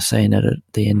 And we're seeing it at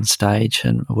the end stage,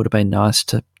 and it would have been nice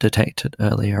to detect it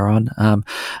earlier on.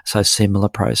 So similar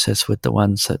process with the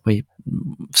ones that we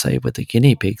see with the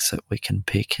guinea pigs that we can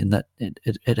pick, in that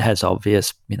it has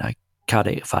obvious,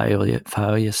 cardiac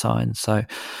failure signs. So,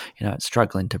 it's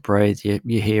struggling to breathe.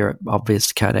 You hear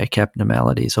obvious cardiac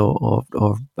abnormalities or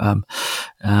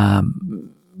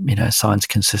signs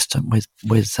consistent with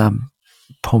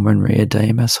pulmonary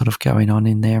edema sort of going on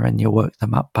in there, and you work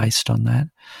them up based on that.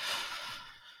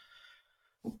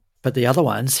 But the other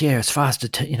ones, it's faster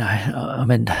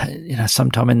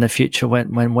sometime in the future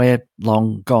when we're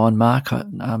long gone, Mark,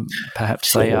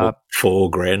 perhaps they are. Four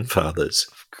grandfathers.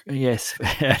 Yes,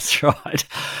 that's right.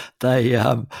 They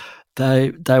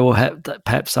will have,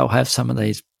 perhaps they'll have some of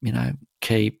these,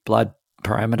 key blood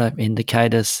parameter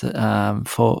indicators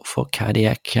for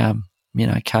cardiac,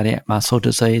 cardiac muscle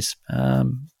disease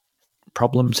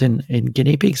problems in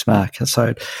guinea pigs, Mark.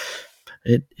 So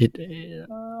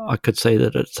I could see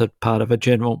that it's a part of a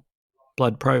general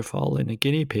blood profile in a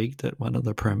guinea pig that one of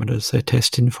the parameters they're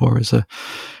testing for is a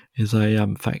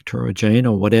factor or a gene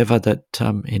or whatever that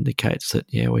indicates that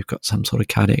we've got some sort of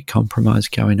cardiac compromise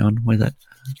going on with it.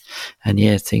 And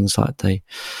things like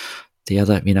the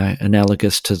other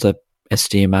analogous to the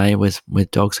SDMA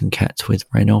with dogs and cats with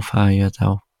renal failure,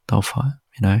 they'll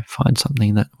find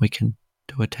something that we can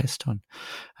do a test on.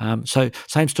 So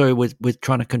same story with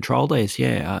trying to control these.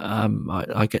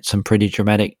 I get some pretty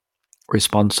dramatic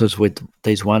responses with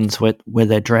these ones where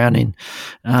they're drowning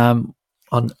on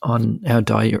our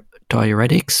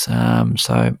diuretics.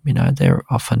 So they're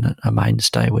often a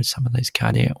mainstay with some of these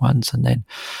cardiac ones, and then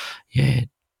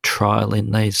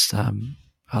trialing these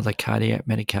other cardiac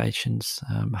medications,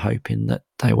 hoping that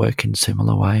they work in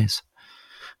similar ways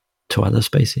to other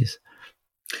species.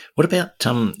 What about,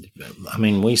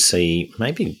 we see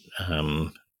maybe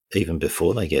even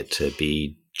before they get to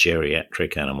be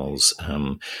geriatric animals,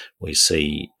 we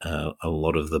see a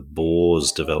lot of the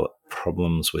boars develop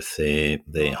problems with their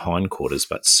hindquarters,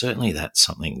 but certainly that's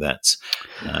something that's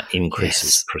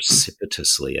increases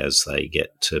precipitously as they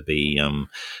get to be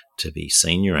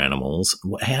senior animals.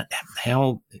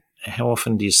 How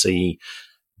often do you see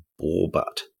boar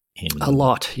butt? A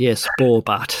lot, yes, boar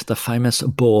butt, the famous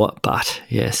boar butt,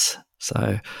 yes.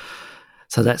 So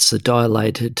that's the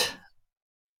dilated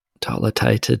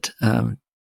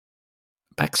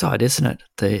backside, isn't it?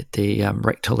 The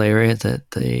rectal area, the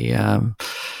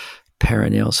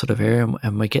perineal sort of area,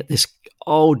 and we get this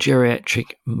old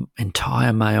geriatric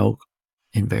entire male,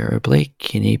 invariably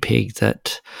guinea pig,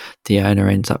 that the owner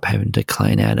ends up having to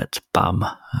clean out its bum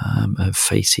of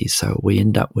feces. So we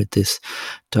end up with this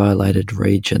dilated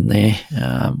region there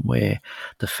where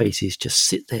the feces just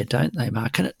sit there, don't they,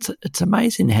 Mark? And it's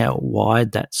amazing how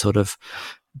wide that sort of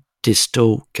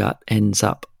distal gut ends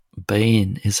up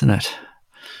being, isn't it?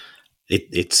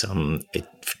 It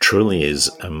truly is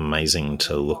amazing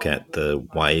to look at the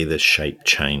way the shape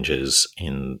changes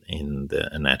in the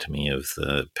anatomy of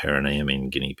the perineum in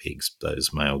guinea pigs,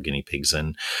 those male guinea pigs,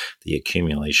 and the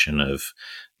accumulation of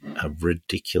a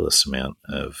ridiculous amount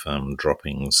of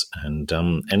droppings, and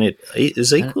it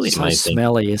is equally it's amazing. So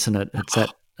smelly, isn't it? It's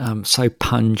that so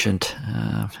pungent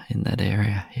in that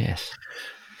area. Yes.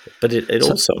 But it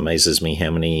also amazes me how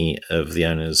many of the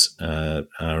owners are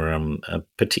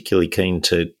particularly keen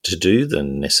to do the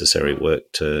necessary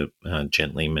work to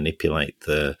gently manipulate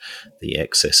the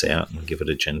excess out and give it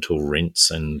a gentle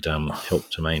rinse and help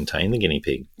to maintain the guinea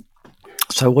pig.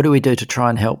 So what do we do to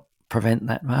try and help prevent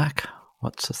that, Mark?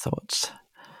 What's the thoughts?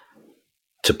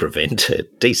 To prevent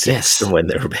it, desexed them when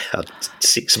they're about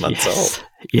 6 months old.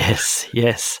 Yes,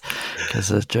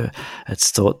 because it's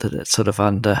thought that it's sort of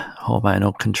under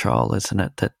hormonal control, isn't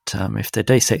it? That if they're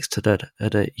desexed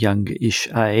at a youngish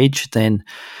age, then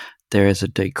there is a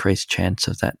decreased chance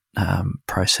of that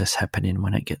process happening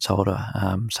when it gets older.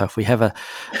 So if we have a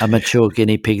mature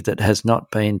guinea pig that has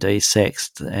not been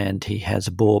desexed and he has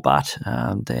a boar butt,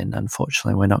 then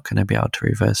unfortunately we're not going to be able to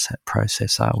reverse that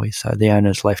process, are we? So the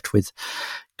owner's left with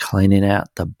cleaning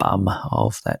out the bum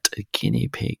of that guinea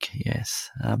pig, yes.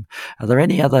 Are there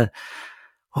any other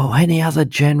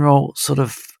general sort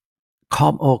of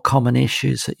common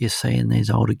issues that you see in these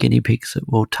older guinea pigs that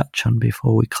we'll touch on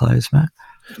before we close, Matt?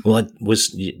 Well, I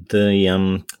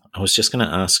was just going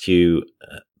to ask you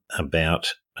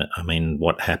about,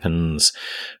 what happens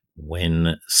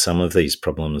when some of these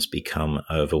problems become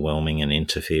overwhelming and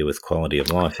interfere with quality of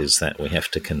life, is that we have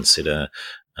to consider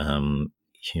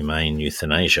humane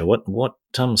euthanasia. What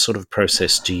sort of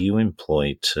process do you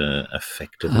employ to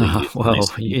effectively euthanize?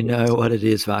 Well, you know what it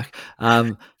is, Mark.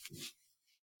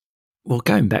 Well,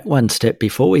 going back one step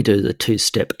before we do the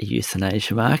two-step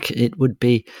euthanasia, Mark, it would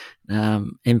be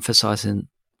emphasising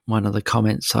one of the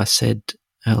comments I said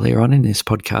earlier on in this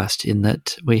podcast, in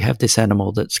that we have this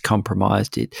animal that's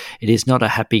compromised. It is not a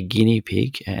happy guinea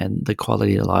pig, and the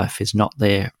quality of life is not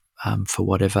there for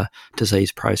whatever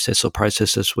disease process or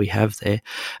processes we have there.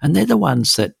 And they're the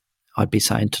ones that I'd be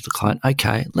saying to the client,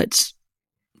 okay, let's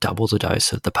double the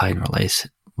dose of the pain release.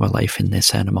 relief in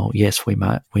this animal. Yes, we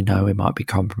know we might be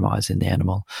compromising the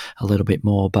animal a little bit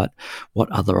more, but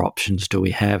what other options do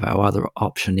we have? Our other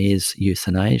option is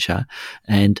euthanasia,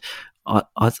 and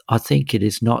I think it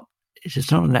is not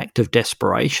an act of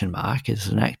desperation, Mark. It's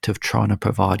an act of trying to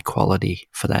provide quality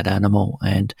for that animal,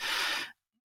 and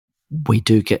I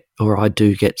do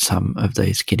get some of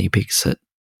these guinea pigs that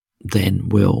then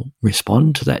will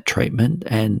respond to that treatment,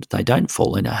 and they don't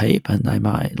fall in a heap, and they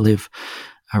may live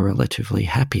a relatively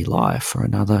happy life for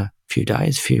another few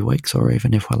days, few weeks, or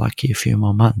even if we're lucky, a few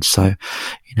more months. So,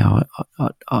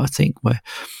 I think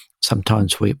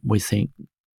sometimes we think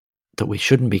that we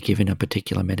shouldn't be giving a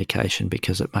particular medication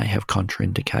because it may have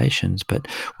contraindications, but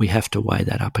we have to weigh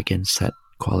that up against that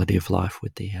quality of life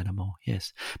with the animal.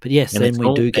 Yes. But yes, and then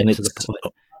we do get to the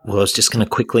point. Well, I was just going to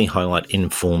quickly highlight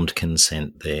informed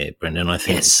consent there, Brendan. I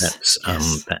think that's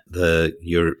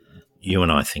you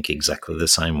and I think exactly the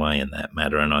same way in that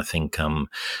matter, and I think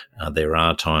there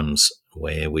are times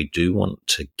where we do want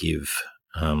to give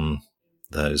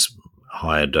those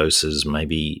higher doses,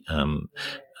 maybe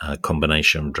a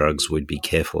combination of drugs we'd be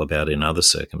careful about in other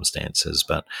circumstances.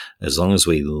 But as long as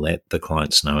we let the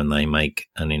clients know and they make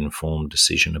an informed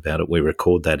decision about it, we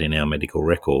record that in our medical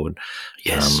record,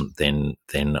 then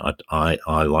I,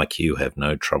 like you, have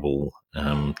no trouble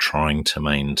trying to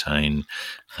maintain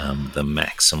the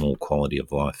maximal quality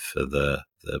of life for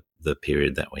the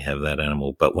period that we have that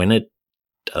animal. But when it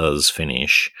does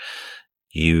finish,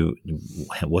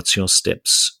 what's your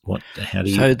steps? How do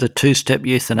you? So the 2-step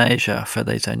euthanasia for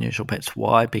these unusual pets.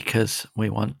 Why? Because we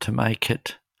want to make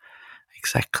it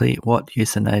exactly what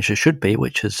euthanasia should be,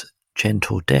 which is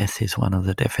gentle death is one of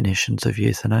the definitions of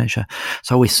euthanasia.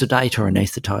 So we sedate or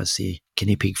anaesthetise the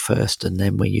guinea pig first, and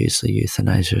then we use the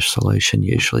euthanasia solution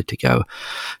usually to go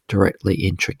directly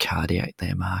intracardiac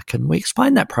there, Mark. And we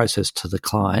explain that process to the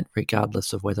client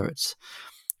regardless of whether it's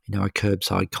a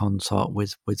curbside consult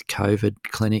with COVID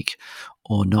clinic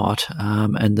or not.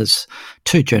 And there's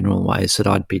 2 general ways that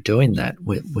I'd be doing that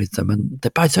with them, and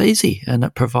they're both easy, and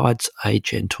it provides a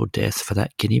gentle death for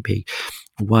that guinea pig.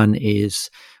 One is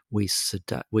we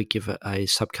give a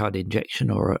subcut injection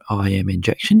or an IM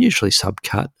injection, usually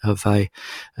subcut of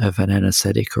an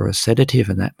anaesthetic or a sedative,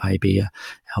 and that may be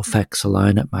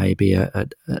alfaxolone, it may be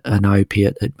an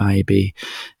opiate, it may be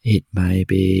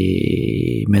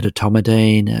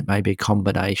medetomidine, it may be a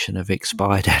combination of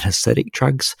expired anaesthetic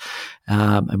drugs.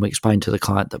 And we explain to the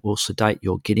client that we'll sedate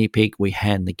your guinea pig. We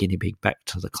hand the guinea pig back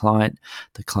to the client.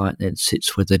 The client then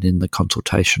sits with it in the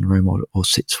consultation room or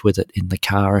sits with it in the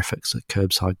car if it's a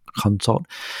curbside consult,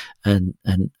 and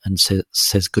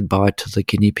says goodbye to the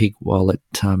guinea pig while it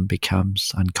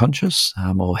becomes unconscious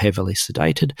or heavily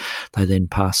sedated. They then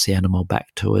pass the animal back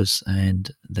to us,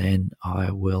 and then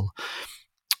I will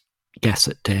gas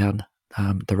it down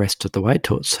the rest of the way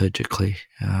till it's surgically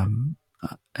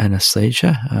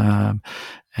anesthesia,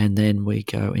 and then we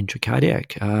go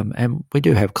intracardiac. And we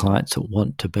do have clients that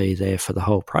want to be there for the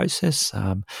whole process,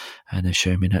 and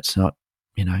assuming it's not,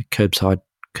 curbside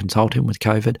consulting with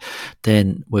COVID,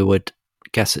 then we would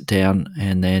gas it down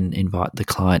and then invite the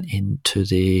client into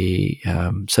the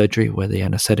surgery where the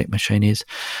anaesthetic machine is.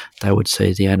 They would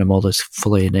see the animal as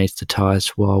fully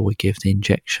anaesthetised while we give the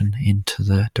injection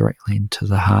directly into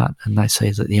the heart, and they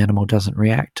see that the animal doesn't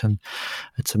react. And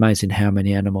it's amazing how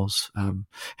many animals,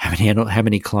 how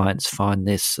many clients find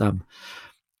this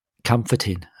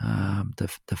comforting,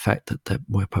 the fact that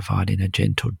we're providing a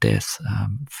gentle death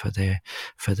for their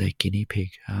guinea pig,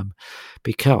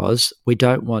 because we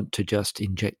don't want to just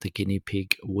inject the guinea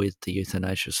pig with the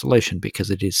euthanasia solution because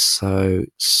it is so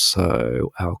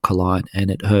alkaline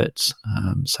and it hurts.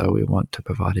 So we want to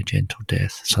provide a gentle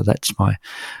death. So that's my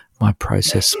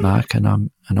process, Mark, and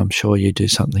I'm sure you do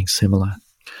something similar.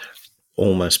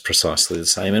 Almost precisely the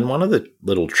same. And one of the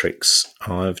little tricks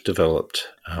I've developed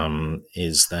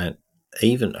is that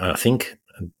even I think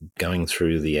going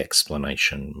through the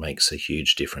explanation makes a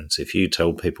huge difference. If you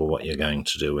tell people what you're going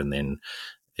to do and then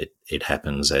it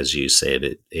happens as you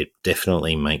said, it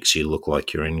definitely makes you look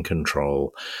like you're in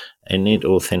control, and it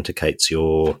authenticates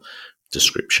your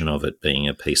description of it being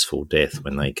a peaceful death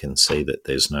when they can see that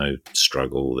there's no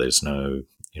struggle, there's no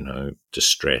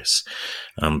distress.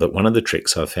 But one of the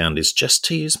tricks I've found is just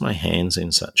to use my hands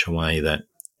in such a way that,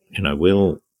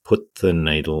 we'll put the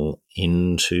needle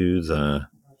into the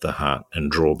heart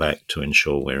and draw back to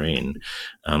ensure we're in.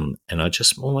 And I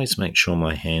just always make sure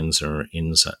my hands are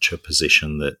in such a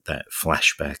position that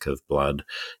flashback of blood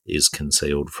is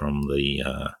concealed from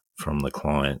the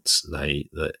clients.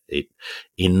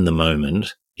 In the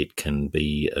moment, it can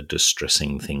be a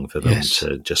distressing thing for them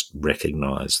to just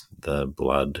recognise the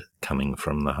blood coming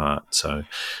from the heart. So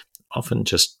often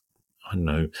just, I don't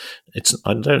know,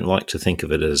 I don't like to think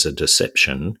of it as a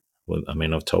deception. Well, I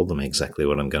mean, I've told them exactly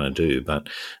what I'm going to do, but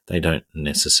they don't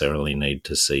necessarily need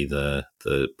to see the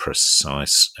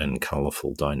precise and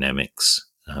colourful dynamics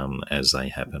as they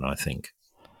happen, I think.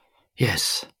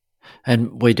 Yes.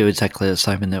 And we do exactly the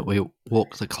same in that we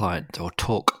walk the client or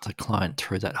talk the client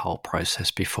through that whole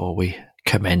process before we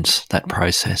commence that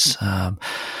process.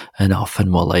 And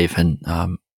often we'll even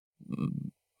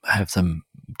have them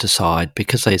decide,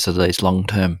 because these are these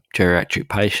long-term geriatric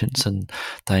patients and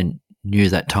they knew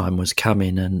that time was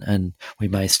coming, and we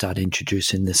may start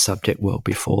introducing this subject well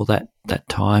before that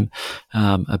time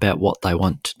about what they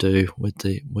want to do with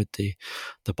the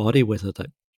body, whether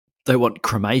they want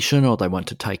cremation or they want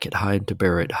to take it home to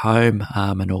bury it home,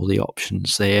 and all the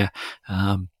options there.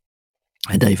 And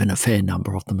even a fair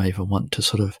number of them even want to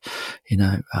sort of,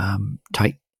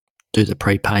 do the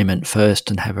prepayment first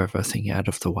and have everything out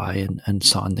of the way and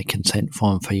sign the consent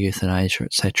form for euthanasia,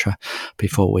 etc.,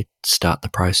 before we start the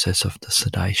process of the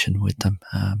sedation with them.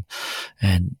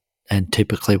 And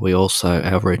typically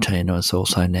our routine is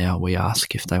also now we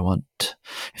ask if they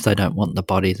don't want the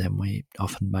body, then we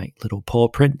often make little paw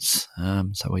prints.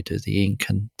 So we do the ink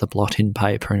and the blotting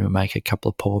paper, and we make a couple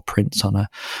of paw prints on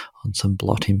some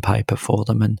blotting paper for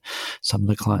them. And some of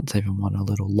the clients even want a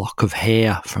little lock of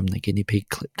hair from the guinea pig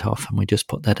clipped off, and we just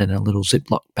put that in a little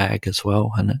Ziploc bag as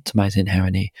well. And it's amazing how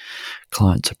many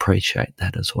clients appreciate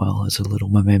that as well as a little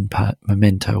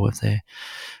memento of their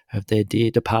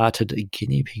dear departed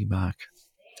guinea pig, Mark.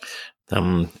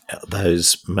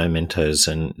 Those mementos,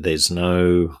 and there's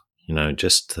no,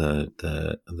 just the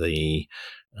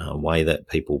way that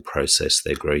people process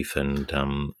their grief and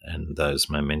those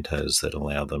mementos that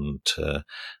allow them to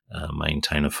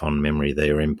maintain a fond memory.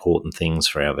 They're important things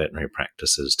for our veterinary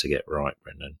practices to get right,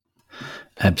 Brendan.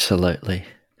 Absolutely.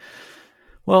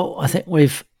 Well, I think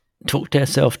we've talked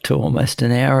ourselves to almost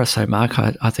an hour or so, Mark.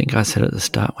 I think I said at the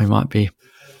start we might be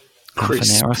half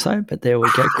an hour or so, but there we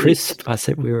go. Crisp. I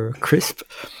said we were crisp.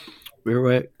 We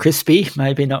were crispy,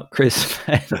 maybe not crisp.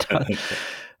 And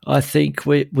I think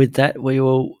with that we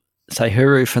will say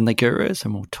hooroo from the Gurus,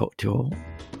 and we'll talk to you all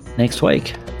next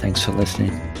week. Thanks for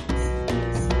listening.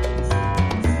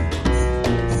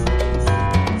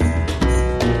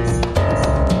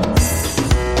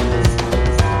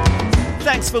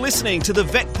 Thanks for listening to the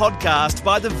Vet Podcast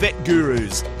by the Vet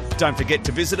Gurus. Don't forget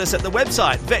to visit us at the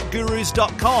website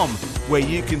vetgurus.com, where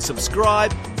you can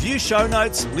subscribe, view show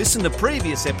notes, listen to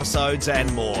previous episodes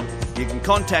and more. You can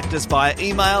contact us via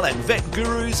email at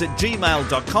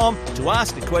vetgurus@gmail.com to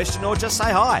ask a question or just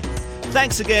say hi.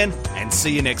 Thanks again, and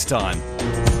see you next time.